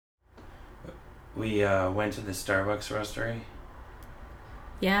We went to the Starbucks roastery.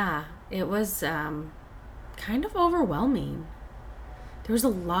 Yeah, it was kind of overwhelming. There was a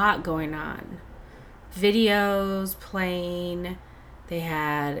lot going on. Videos playing. They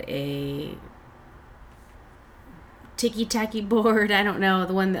had a ticky-tacky board. I don't know,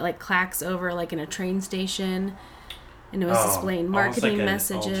 the one that like clacks over like in a train station. And it was displaying almost like marketing an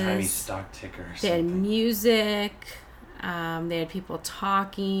messages. old-timey stock ticker or They had something. music. They had people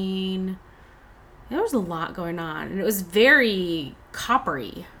talking. There was a lot going on. And it was very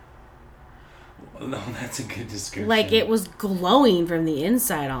coppery. No, that's a good description. Like it was glowing from the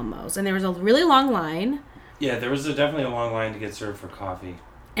inside almost. And there was a really long line. Yeah, there was definitely a long line to get served for coffee.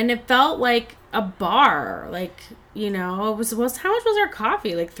 And it felt like a bar. Like, it was how much was our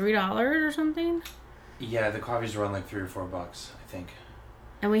coffee? Like $3 or something? Yeah, the coffees were on like $3 or $4, I think.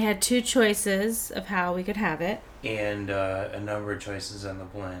 And we had two choices of how we could have it. And a number of choices on the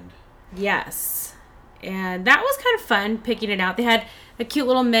blend. Yes. And that was kind of fun, picking it out. They had a cute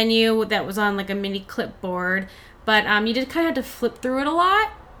little menu that was on like a mini clipboard. But you did kind of have to flip through it a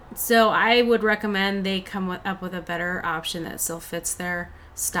lot. So I would recommend they come up with a better option that still fits their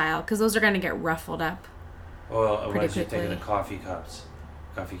style. Because those are going to get ruffled up. Well, what did you think of quickly. the coffee cups?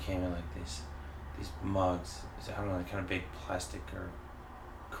 Coffee came in like these mugs. I don't know, like kind of big plastic or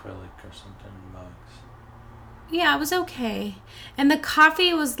acrylic or something mugs. Yeah, it was okay. And the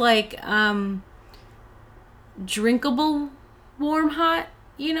coffee was like drinkable warm hot,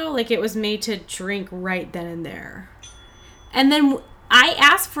 like it was made to drink right then and there. And then I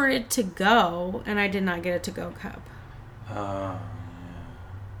asked for it to go, and I did not get a to go cup. Yeah.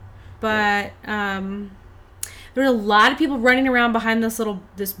 But there were a lot of people running around behind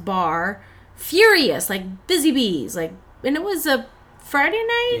this bar, furious, like busy bees, and it was a Friday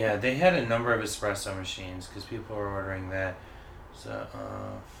night. Yeah, they had a number of espresso machines because people were ordering that. So,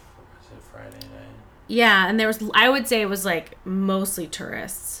 was it Friday night? Yeah, and I would say it was like mostly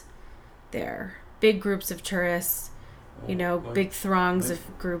tourists there. Big groups of tourists, big throngs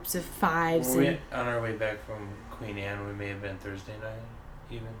of groups of fives. On our way back from Queen Anne, we may have been Thursday night,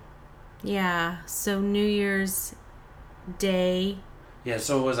 even. Yeah, so New Year's Day. Yeah,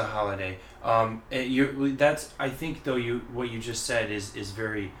 so it was a holiday. That's I think though what you just said is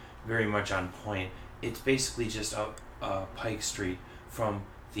very very much on point. It's basically just a Pike Street from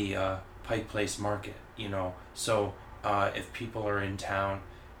the Pike Place Market. So if people are in town,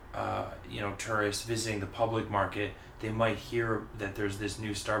 tourists visiting the public market, they might hear that there's this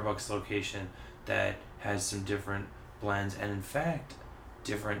new Starbucks location that has some different blends and in fact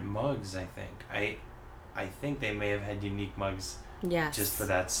different mugs. I think they may have had unique mugs. Yes. Just for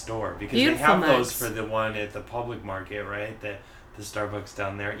that store. Because Beautiful they have mugs. those for the one at the public market, right? The Starbucks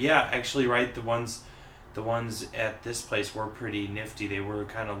down there. Yeah, actually, right, the ones at this place were pretty nifty. They were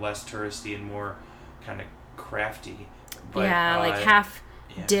kind of less touristy and more kind of crafty. But, like half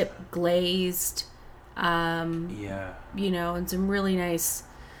yeah. dip glazed. Yeah. And some really nice.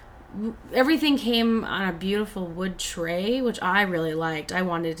 Everything came on a beautiful wood tray, which I really liked. I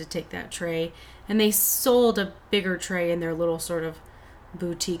wanted to take that tray. And they sold a bigger tray in their little sort of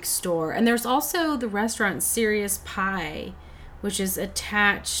boutique store. And there's also the restaurant Serious Pie, which is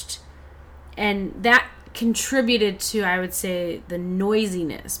attached. And that contributed to, I would say, the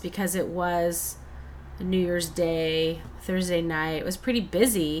noisiness because it was New Year's Day, Thursday night. It was pretty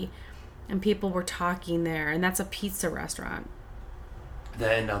busy and people were talking there. And that's a pizza restaurant.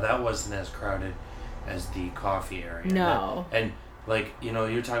 That wasn't as crowded as the coffee area. No.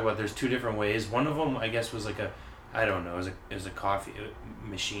 You're talking about there's two different ways. One of them, I guess, was like it was a coffee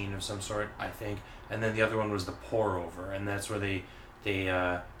machine of some sort, I think. And then the other one was the pour over, and that's where they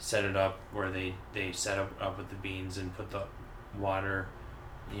set it up, where they set up with the beans and put the water,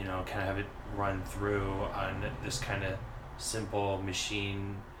 kind of have it run through on this kind of simple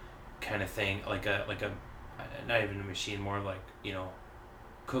machine kind of thing, like a not even a machine, more like,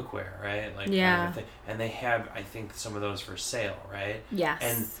 cookware, right? Yeah. Kind of thing. And they have, I think, some of those for sale, right? Yes.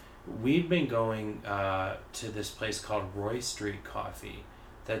 And we've been going to this place called Roy Street Coffee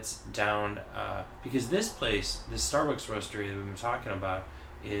that's down, because this Starbucks roastery that we've been talking about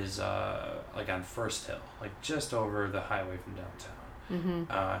is on First Hill, like just over the highway from downtown.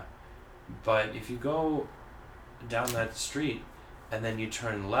 Mm-hmm. But if you go down that street and then you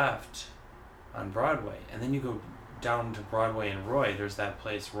turn left on Broadway and then you go down to Broadway and Roy, there's that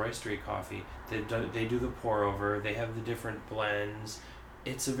place, Roy Street Coffee. They do the pour over. They have the different blends.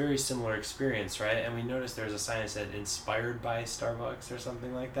 It's a very similar experience, right? And we noticed there's a sign that said inspired by Starbucks or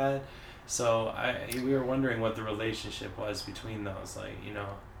something like that. So we were wondering what the relationship was between those,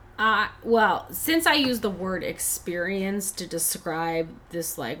 Well, since I use the word experience to describe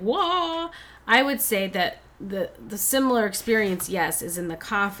this, like, whoa, I would say that the similar experience, yes, is in the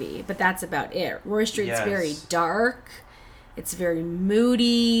coffee, but that's about it. Roy Street's very dark. It's very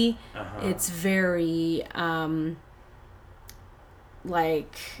moody. It's very,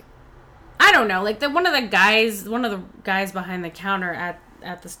 like, I don't know, like one of the guys behind the counter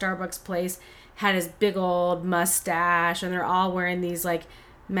at the Starbucks place had his big old mustache, and they're all wearing these like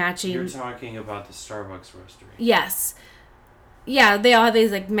matching. You're talking about the Starbucks roastery. Yes. Yeah, they all have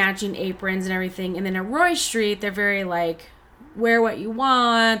these like matching aprons and everything. And then at Roy Street, they're very like, wear what you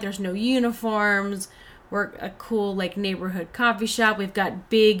want. There's no uniforms. We're a cool like neighborhood coffee shop. We've got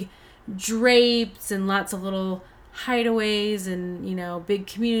big drapes and lots of little hideaways and, you know, big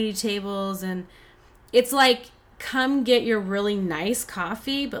community tables. And it's like, come get your really nice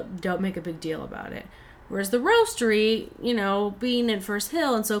coffee, but don't make a big deal about it. Whereas the roastery, you know, being in First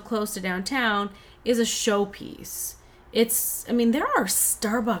Hill and so close to downtown, is a showpiece. There are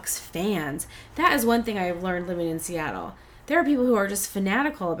Starbucks fans. That is one thing I've learned living in Seattle. There are people who are just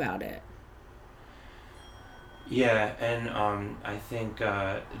fanatical about it. Yeah, and I think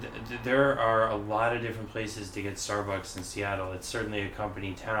there are a lot of different places to get Starbucks in Seattle. It's certainly a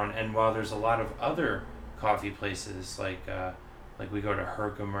company town, and while there's a lot of other coffee places like we go to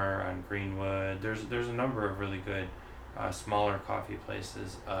Herkimer on Greenwood, there's a number of really good smaller coffee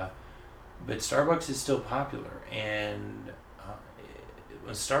places, but Starbucks is still popular, and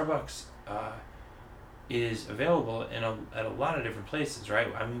Starbucks is available at a lot of different places, right?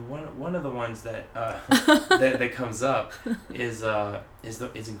 I mean, one of the ones that that comes up is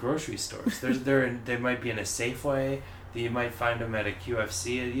in grocery stores. They might be in a Safeway. You might find them at a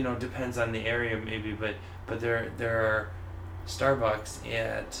QFC. You know, depends on the area maybe, but there are Starbucks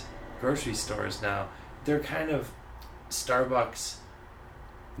at grocery stores now. They're kind of Starbucks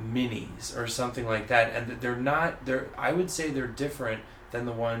minis or something like that, and they're I would say they're different than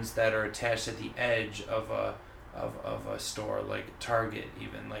the ones that are attached at the edge of a store like Target,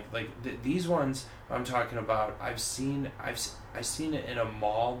 even these ones I'm talking about. I've seen it in a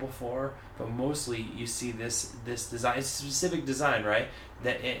mall before, but mostly you see this design. It's a specific design, right?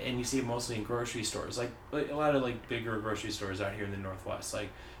 And you see it mostly in grocery stores, like a lot of like bigger grocery stores out here in the Northwest.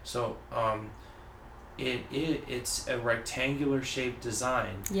 It's a rectangular shaped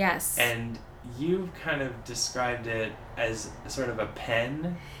design. Yes. And you've kind of described it as sort of a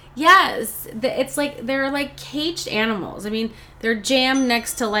pen. Yes, it's like they're like caged animals. I mean, they're jammed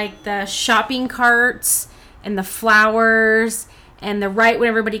next to like the shopping carts and the flowers, and right when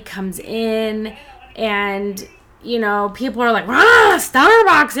everybody comes in, and you know, people are like,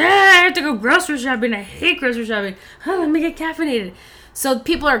 Starbucks, yeah, I have to go grocery shopping. I hate grocery shopping. Let me get caffeinated. So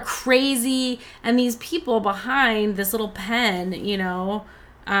people are crazy, and these people behind this little pen, you know,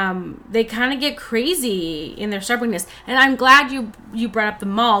 they kind of get crazy in their stubbornness. And I'm glad you brought up the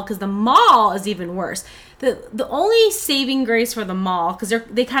mall, because the mall is even worse. The only saving grace for the mall, because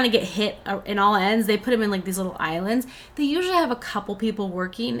they kind of get hit in all ends, they put them in like these little islands. They usually have a couple people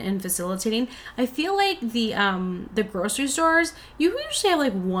working and facilitating. I feel like the grocery stores, you usually have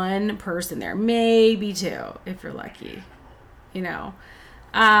like one person there, maybe two if you're lucky, you know.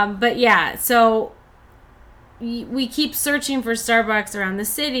 But yeah, so we keep searching for Starbucks around the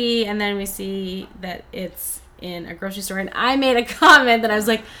city, and then we see that it's in a grocery store. And I made a comment that I was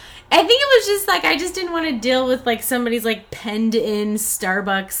like, I think it was just like, I just didn't want to deal with like somebody's like penned in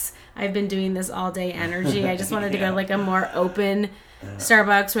Starbucks, I've been doing this all day energy. I just wanted to go to like a more open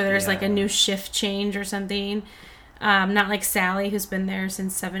Starbucks where there's like a new shift change or something. Not like Sally, who's been there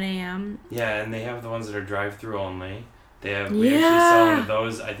since 7 a.m. Yeah, and they have the ones that are drive-through only. We actually saw one of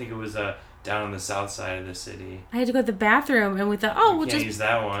those. I think it was down on the south side of the city. I had to go to the bathroom, and we thought, we'll just use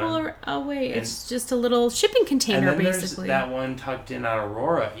that one. It's just a little shipping container, and then basically. There's that one tucked in on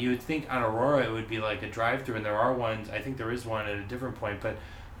Aurora. You would think on Aurora it would be like a drive-through, and there are ones. I think there is one at a different point, but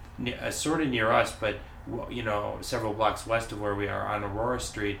sort of near us, but you know, several blocks west of where we are on Aurora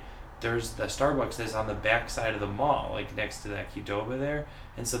Street. There's the Starbucks that's on the back side of the mall, like next to that Qdoba there,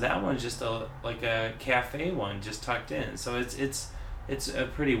 and so that one's just like a cafe one, just tucked in. So it's a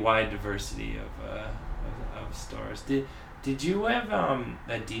pretty wide diversity of stores. Did you have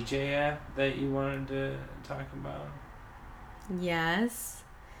a DJ app that you wanted to talk about? Yes,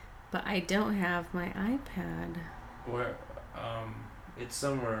 but I don't have my iPad. Where it's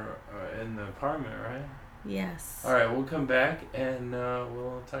somewhere in the apartment, right? Yes. All right, we'll come back and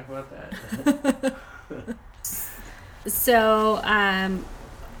we'll talk about that. So,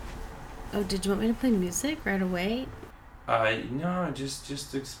 did you want me to play music right away? No,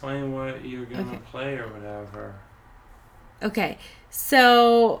 just explain what you're gonna play or whatever. Okay,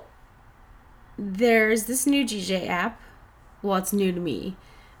 so there's this new DJ app. Well, it's new to me.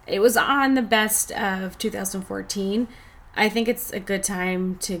 It was on the best of 2014. I think it's a good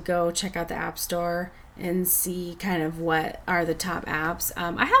time to go check out the App Store and see kind of what are the top apps.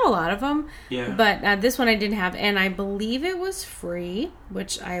 I have a lot of them, but this one I didn't have, and I believe it was free,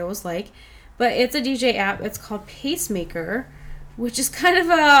 which I always like. But it's a DJ app. It's called Pacemaker, which is kind of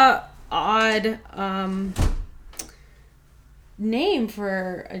a odd name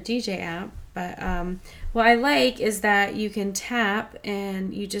for a DJ app. But what I like is that you can tap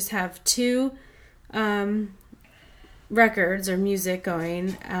and you just have two records or music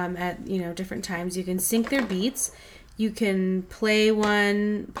going at different times. You can sync their beats. You can play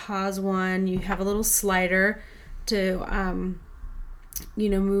one, pause one. You have a little slider to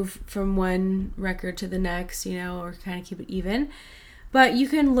move from one record to the next, or kind of keep it even. But you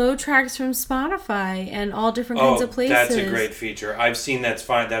can load tracks from Spotify and all different kinds of places. That's a great feature. I've seen that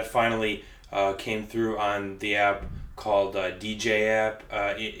finally came through on the app called DJ app.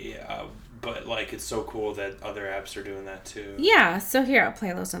 But it's so cool that other apps are doing that too. Yeah, so here, I'll play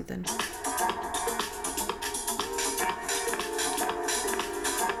a little something.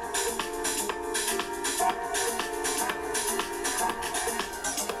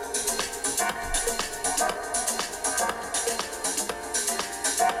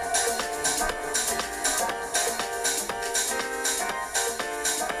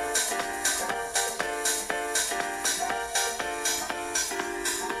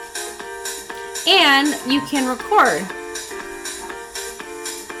 And you can record.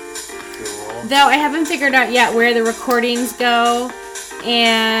 Cool. Though I haven't figured out yet where the recordings go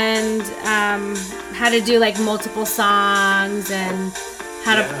and how to do multiple songs and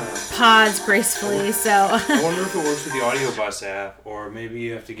how to pause gracefully. So I wonder if it works with the Audio Bus app, or maybe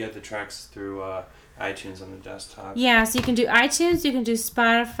you have to get the tracks through iTunes on the desktop. Yeah, so you can do iTunes, you can do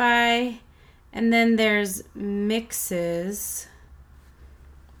Spotify, and then there's Mixes.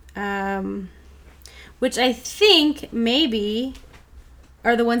 Which I think maybe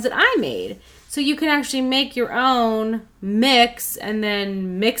are the ones that I made. So you can actually make your own mix and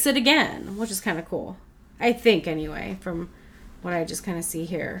then mix it again, which is kind of cool. I think, anyway, from what I just kind of see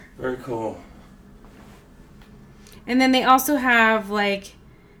here. Very cool. And then they also have,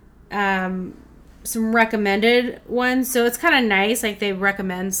 some recommended ones. So it's kind of nice. They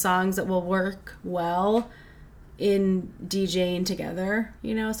recommend songs that will work well in DJing together.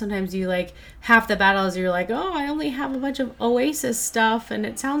 Sometimes you half the battles you're oh, I only have a bunch of Oasis stuff and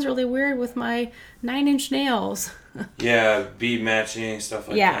it sounds really weird with my 9-inch nails. Yeah, beat matching, stuff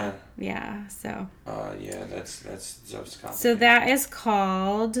like that. Yeah, so that's complicated. So that is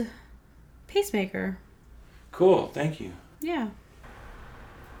called Pacemaker. Cool, thank you. Yeah.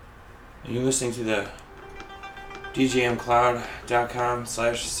 You're listening to the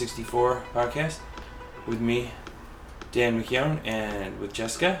DJMcloud.com/64 podcast with me, Dan McKeown, and with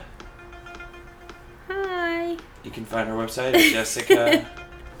Jessica. Hi. You can find her website at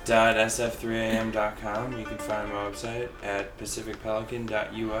jessica.sf3am.com. You can find my website at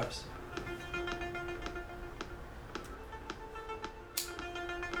pacificpelican.us.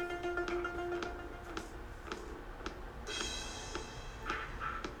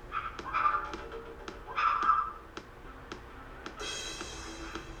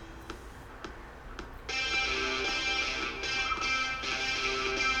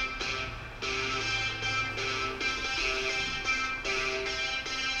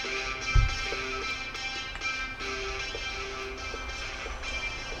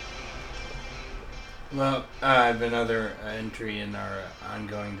 Well, I have another entry in our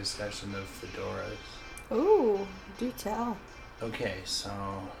ongoing discussion of fedoras. Ooh, do tell. Okay,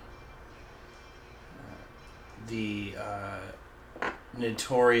 so the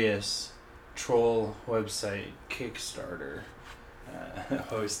notorious troll website Kickstarter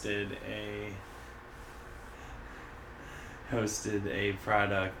hosted a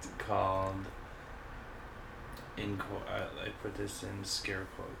product called, I put this in scare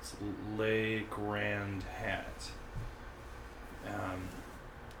quotes, Le Grand Hat.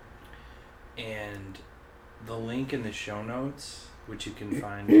 And the link in the show notes, which you can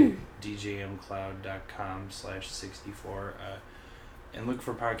find at djmcloud.com/64, and look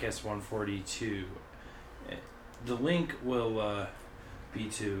for podcast 142. The link will be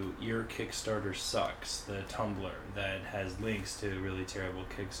to Your Kickstarter Sucks, the Tumblr that has links to really terrible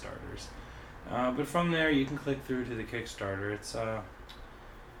Kickstarters. But from there, you can click through to the Kickstarter. It's, I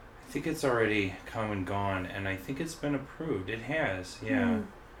think it's already come and gone, and I think it's been approved. It has, yeah.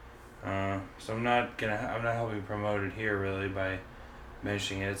 So I'm not helping promote it here really by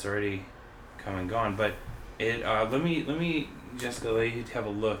mentioning it. It's already come and gone, but It let me Jessica, let you have a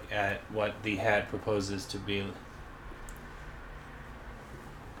look at what the hat proposes to be.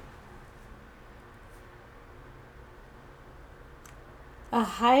 A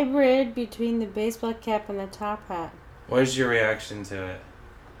hybrid between the baseball cap and the top hat. What is your reaction to it?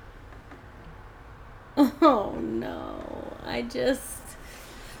 Oh no.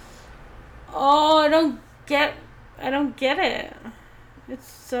 Oh, I don't get it.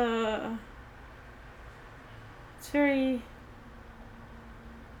 It's very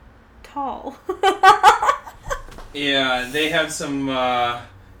tall. Yeah, they have some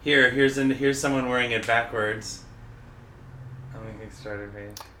here's someone wearing it backwards. Let me get started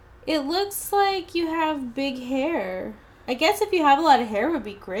page. It looks like you have big hair. I guess if you have a lot of hair it would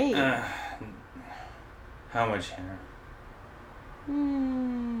be great. How much hair? I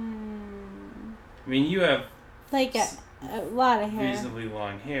I mean, you have like a lot of hair. reasonably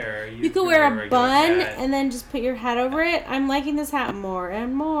long hair. You could wear a bun and then just put your hat over it. I'm liking this hat more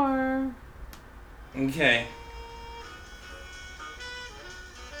and more. Okay.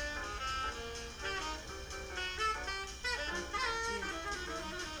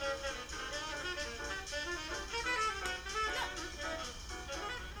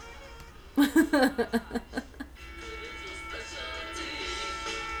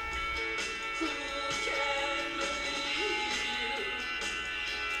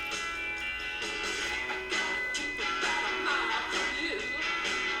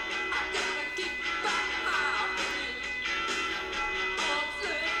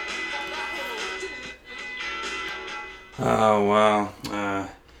 Oh well,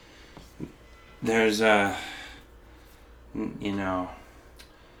 there's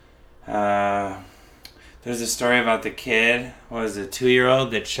there's a story about the kid. What was it,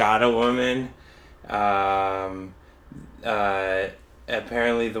 2-year-old that shot a woman?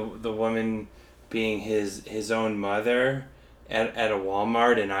 Apparently the woman being his own mother at a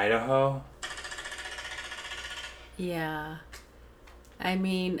Walmart in Idaho. Yeah. I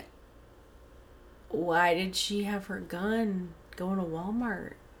mean, why did she have her gun going to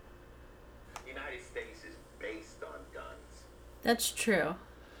Walmart? The United States is based on guns. That's true.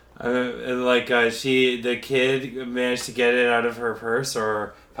 The kid managed to get it out of her purse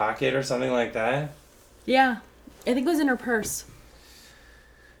or pocket or something like that. Yeah. I think it was in her purse.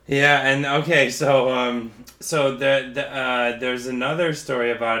 Yeah, and okay, so there's another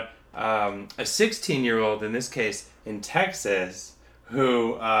story about a 16-year-old, in this case in Texas,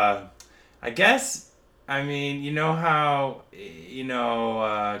 who I guess, I mean, you know how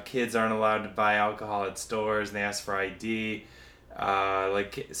kids aren't allowed to buy alcohol at stores and they ask for ID.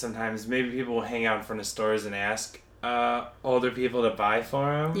 Sometimes maybe people will hang out in front of stores and ask older people to buy for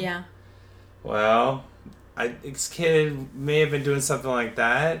them. Yeah. Well, this kid may have been doing something like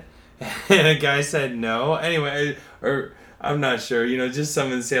that, and a guy said no. Anyway, or I'm not sure. Just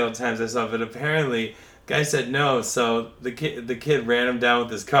some in the Salem Times I saw, but apparently, guy said no. So the kid ran him down with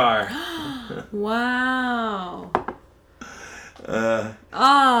his car. Wow. Yeah.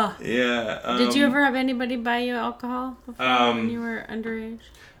 Did you ever have anybody buy you alcohol before when you were underage?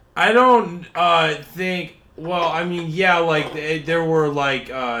 I don't think. Well, I mean, yeah, there were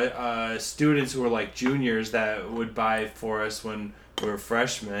students who were juniors that would buy for us when we were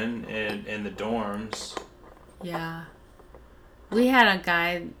freshmen in the dorms. Yeah. We had a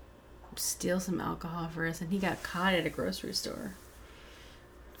guy steal some alcohol for us and he got caught at a grocery store.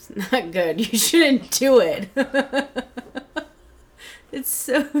 It's not good. You shouldn't do it. It's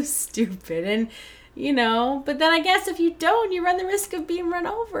so stupid. And, but then I guess if you don't, you run the risk of being run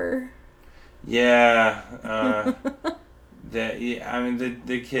over. Yeah.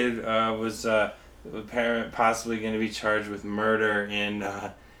 The kid was possibly going to be charged with murder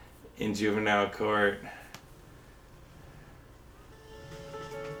in juvenile court.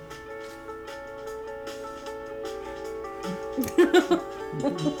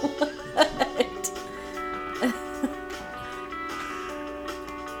 What?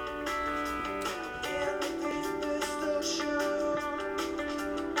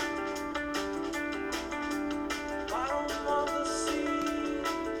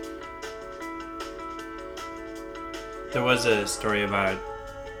 There was a story about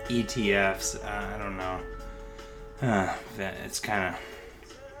ETFs. I don't know. It's kind of...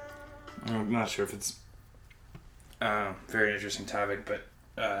 I'm not sure if it's a very interesting topic, but,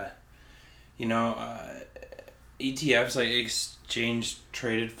 ETFs, like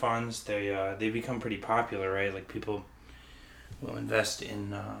exchange-traded funds, they become pretty popular, right? Like, people will invest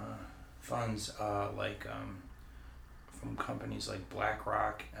in funds from companies like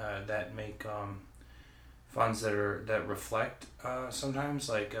BlackRock that make... funds that reflect sometimes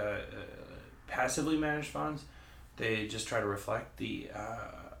passively managed funds, they just try to reflect the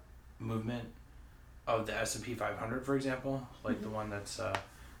movement of the S&P 500, for example. Like the one that's,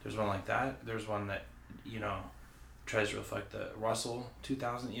 there's one like that. There's one that, tries to reflect the Russell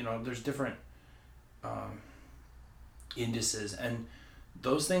 2000. There's different indices, and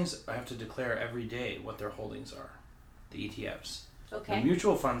those things I have to declare every day what their holdings are, the ETFs. Okay. The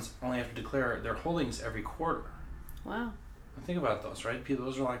mutual funds only have to declare their holdings every quarter. Wow. Think about those, right? People,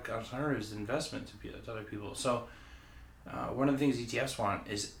 those are like alternatives investment to other people. So one of the things ETFs want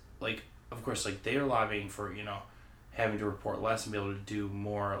is, like, of course, like they are lobbying for, having to report less and be able to do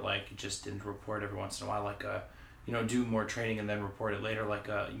more, like just didn't report every once in a while, like do more trading and then report it later, like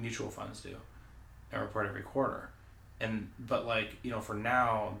mutual funds do, and report every quarter. But like, for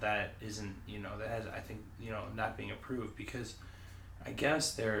now that isn't, that has, I think, not being approved, because I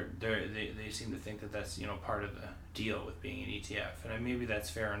guess they seem to think that that's, part of the deal with being an ETF, and maybe that's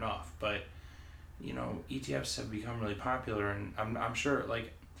fair enough. But ETFs have become really popular, and I'm sure,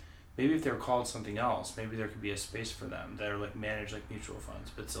 like, maybe if they were called something else, maybe there could be a space for them that are like managed like mutual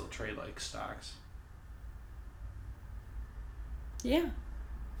funds, but still trade like stocks. Yeah.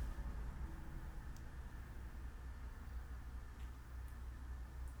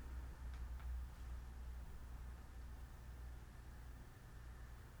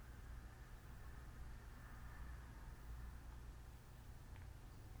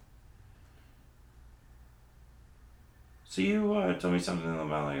 So you told me something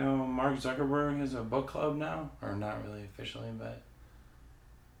about like Mark Zuckerberg has a book club now, or not really officially, but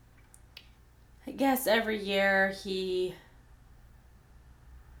I guess every year he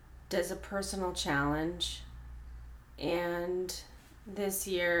does a personal challenge, and this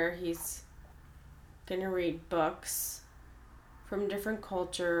year he's gonna read books from different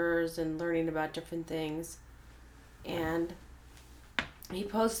cultures and learning about different things, and he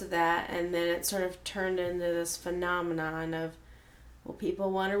posted that, and then it sort of turned into this phenomenon of, well,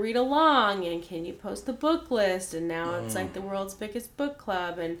 people want to read along, and can you post the book list? And now it's like the world's biggest book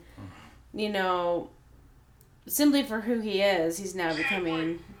club, and simply for who he is, he's now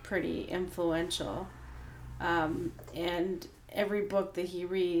becoming pretty influential. And every book that he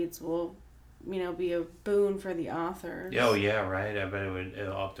reads will, be a boon for the authors. Oh yeah, right. I bet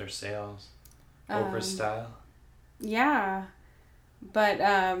it'll up their sales, Oprah style. Yeah. But,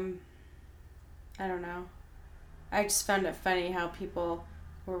 I don't know. I just found it funny how people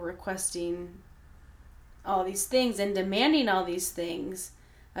were requesting all these things and demanding all these things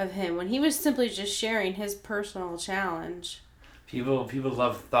of him when he was simply just sharing his personal challenge. People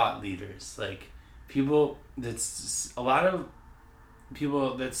love thought leaders. Like, a lot of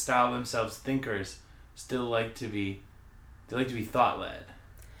people that style themselves thinkers still like to be thought-led.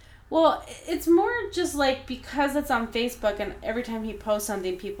 Well, it's more just like because it's on Facebook and every time he posts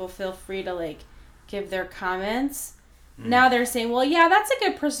something, people feel free to like give their comments. Now they're saying, well, yeah, that's a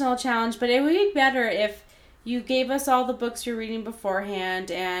good personal challenge, but it would be better if you gave us all the books you're reading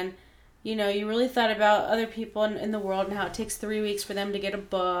beforehand and, you really thought about other people in the world and how it takes 3 weeks for them to get a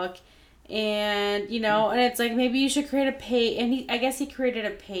book. And, and it's like, maybe you should create a page. And I guess he created a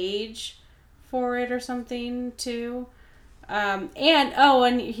page for it or something too.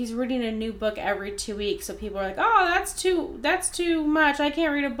 And he's reading a new book every 2 weeks, so people are like, oh, that's too much, I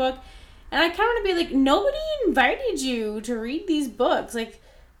can't read a book. And I kind of want to be like, nobody invited you to read these books. Like,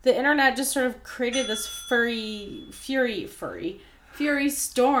 the internet just sort of created this fury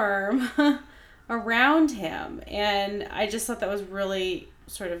storm around him, and I just thought that was really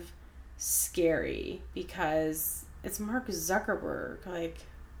sort of scary, because it's Mark Zuckerberg. Like,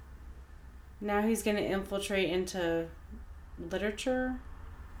 now he's going to infiltrate into literature.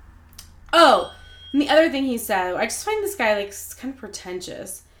 Oh, and the other thing he said, I just find this guy like kind of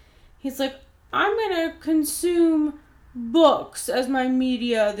pretentious. He's like, I'm gonna consume books as my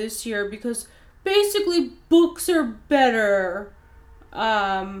media this year because basically books are better.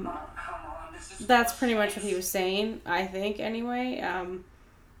 That's pretty much what he was saying, I think, anyway.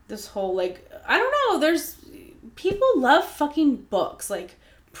 This whole, like, I don't know, there's people love fucking books, like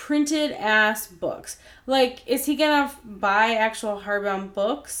printed ass books. Like, is he gonna buy actual hardbound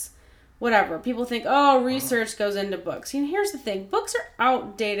books? Whatever. People think, oh, research goes into books. And here's the thing. Books are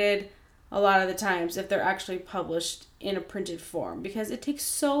outdated a lot of the times if they're actually published in a printed form, because it takes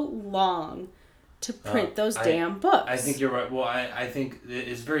so long to print those damn books. I think you're right. Well, I think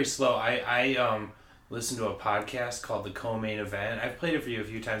it's very slow. I listened to a podcast called The Co-Main Event. I've played it for you a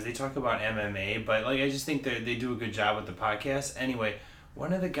few times. They talk about MMA, but like I just think they do a good job with the podcast. Anyway,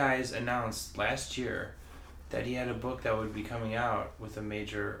 one of the guys announced last year that he had a book that would be coming out with a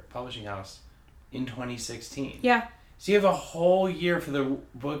major publishing house in 2016. Yeah. So you have a whole year for the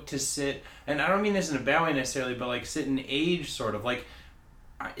book to sit, and I don't mean this in a bad way necessarily, but like sit in age, sort of like.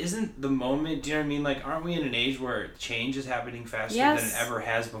 Isn't the moment? Do you know what I mean? Like, aren't we in an age where change is happening faster than it ever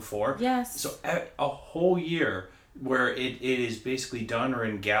has before? Yes. So a whole year where it is basically done or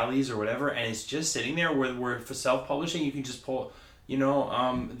in galleys or whatever, and it's just sitting there. Where for self-publishing, you can just pull,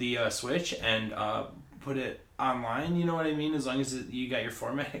 the switch and put it online. You know what I mean? As long as you got your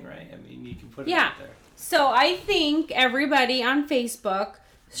formatting right. I mean, you can put it out there. So I think everybody on Facebook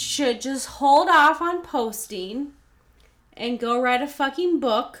should just hold off on posting and go write a fucking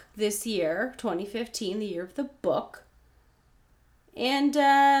book this year, 2015, the year of the book, and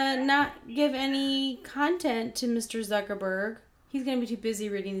not give any content to Mr. Zuckerberg. He's going to be too busy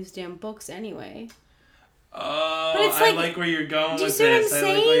reading these damn books anyway. Oh, but it's like, I like where you're going with this. I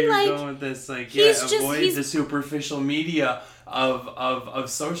like where you're going with this. Like, avoid the superficial media of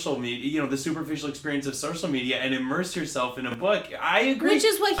social media, the superficial experience of social media, and immerse yourself in a book. I agree. Which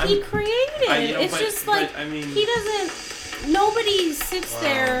is what he created. He doesn't... Nobody sits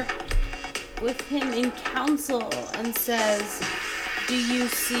there with him in council and says, do you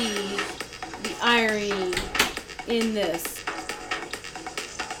see the irony in this?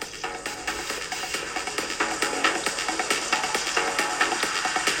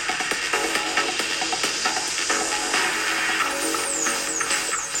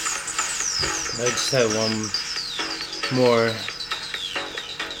 I just had one more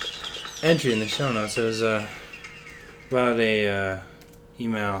entry in the show notes. It was about a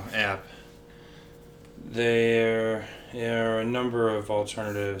email app. There are a number of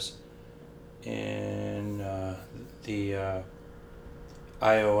alternatives in the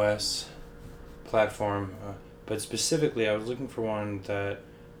iOS platform, but specifically I was looking for one that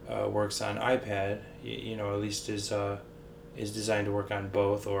works on iPad, at least is designed to work on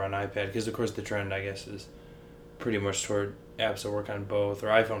both or on iPad, because of course the trend, I guess, is pretty much toward apps that work on both, or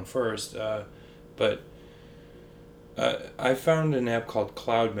iPhone first, but I found an app called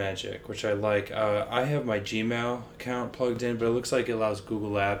Cloud Magic, which I like. I have my Gmail account plugged in, but it looks like it allows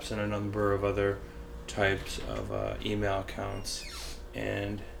Google Apps and a number of other types of email accounts,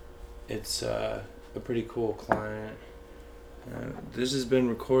 and it's a pretty cool client. This has been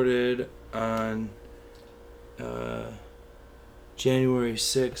recorded on January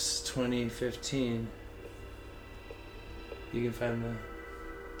 6, 2015. You can find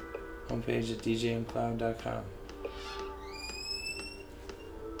the homepage at djmcloud.com.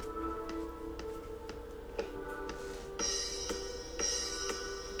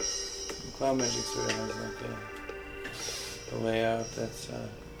 Cloud Magic sort of has like a layout that's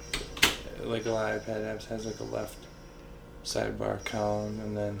like a lot of iPad apps, has like a left sidebar column,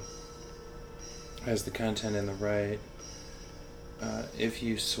 and then has the content in the right. If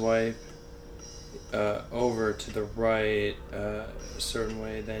you swipe over to the right a certain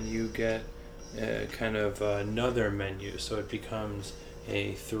way, then you get kind of another menu, so it becomes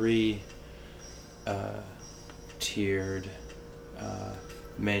a tiered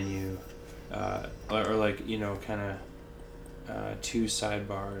menu, or like, kind of two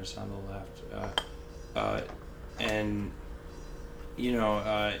sidebars on the left, and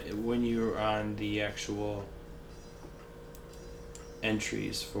when you're on the actual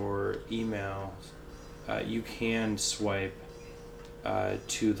entries for emails, you can swipe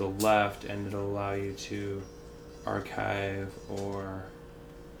to the left, and it'll allow you to archive or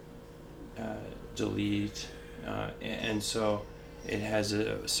delete, and so it has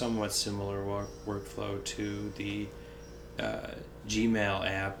a somewhat similar workflow to the Gmail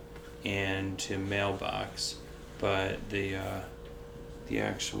app and to Mailbox, but the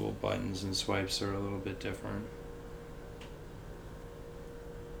actual buttons and swipes are a little bit different.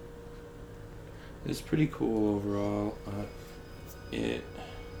 It's pretty cool overall. It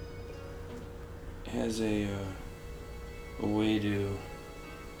has a way to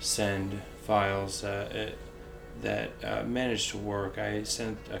send files that managed to work. I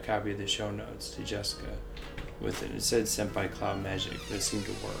sent a copy of the show notes to Jessica with it. It said sent by Cloud Magic, but it seemed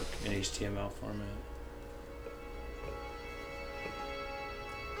to work in HTML format.